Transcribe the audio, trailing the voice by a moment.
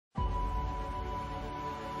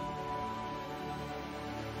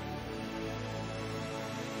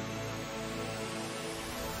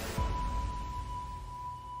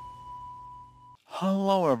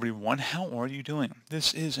Hello everyone, how are you doing?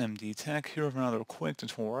 This is MD Tech here with another quick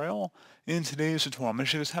tutorial. In today's tutorial, I'm going to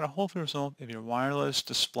show you guys how to hopefully resolve if your wireless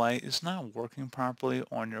display is not working properly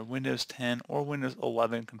on your Windows 10 or Windows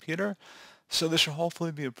 11 computer. So this should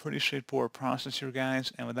hopefully be a pretty straightforward process here,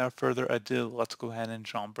 guys, and without further ado, let's go ahead and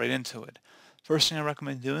jump right into it. First thing I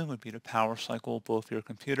recommend doing would be to power cycle both your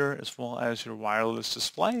computer as well as your wireless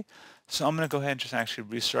display. So I'm going to go ahead and just actually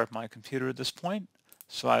restart my computer at this point.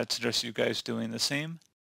 So I would suggest you guys doing the same.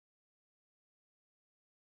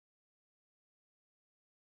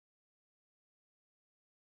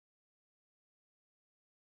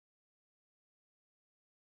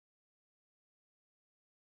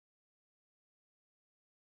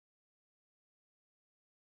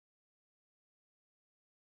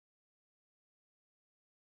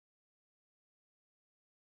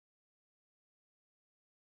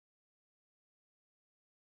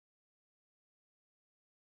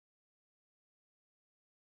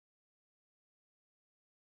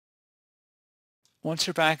 Once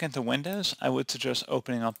you're back into Windows, I would suggest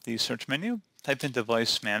opening up the search menu, type in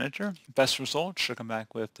Device Manager. Best result should come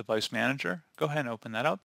back with Device Manager. Go ahead and open that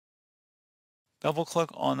up. Double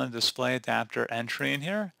click on the display adapter entry in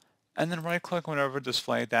here, and then right click whatever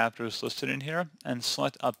display adapter is listed in here and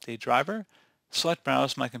select Update Driver. Select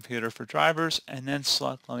Browse My Computer for drivers, and then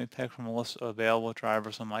select Let me pick from a list of available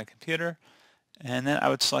drivers on my computer. And then I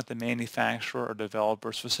would select the manufacturer or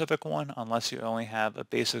developer specific one unless you only have a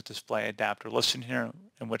basic display adapter listed here,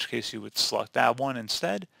 in which case you would select that one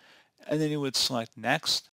instead. And then you would select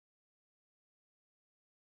Next,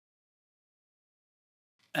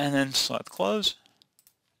 and then select Close.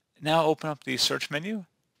 Now open up the search menu,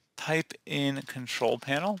 type in Control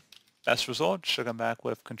Panel. Best result should come back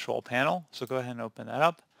with Control Panel, so go ahead and open that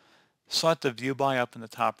up. Select the View By up in the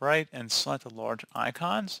top right and select the large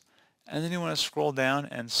icons. And then you want to scroll down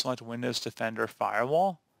and select Windows Defender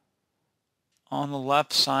Firewall. On the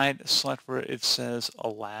left side, select where it says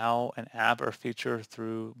Allow an app or feature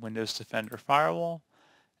through Windows Defender Firewall.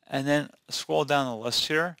 And then scroll down the list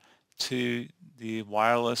here to the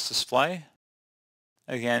wireless display.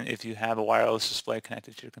 Again, if you have a wireless display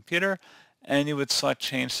connected to your computer, and you would select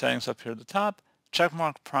Change Settings up here at the top,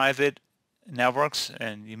 checkmark Private Networks,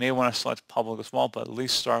 and you may want to select Public as well, but at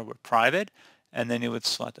least start with Private, and then you would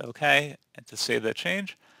select OK and to save that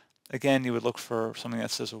change. Again, you would look for something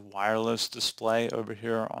that says a wireless display over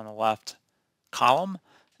here on the left column,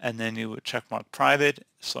 and then you would checkmark private,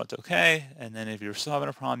 select OK, and then if you're still having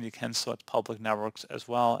a problem, you can select public networks as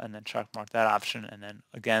well, and then checkmark that option, and then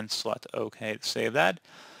again select OK to save that.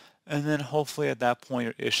 And then hopefully at that point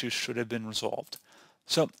your issue should have been resolved.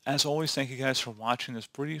 So as always, thank you guys for watching this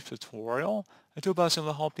brief tutorial. I do hope I was able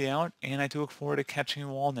to help you out, and I do look forward to catching you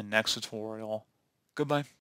all in the next tutorial. Goodbye.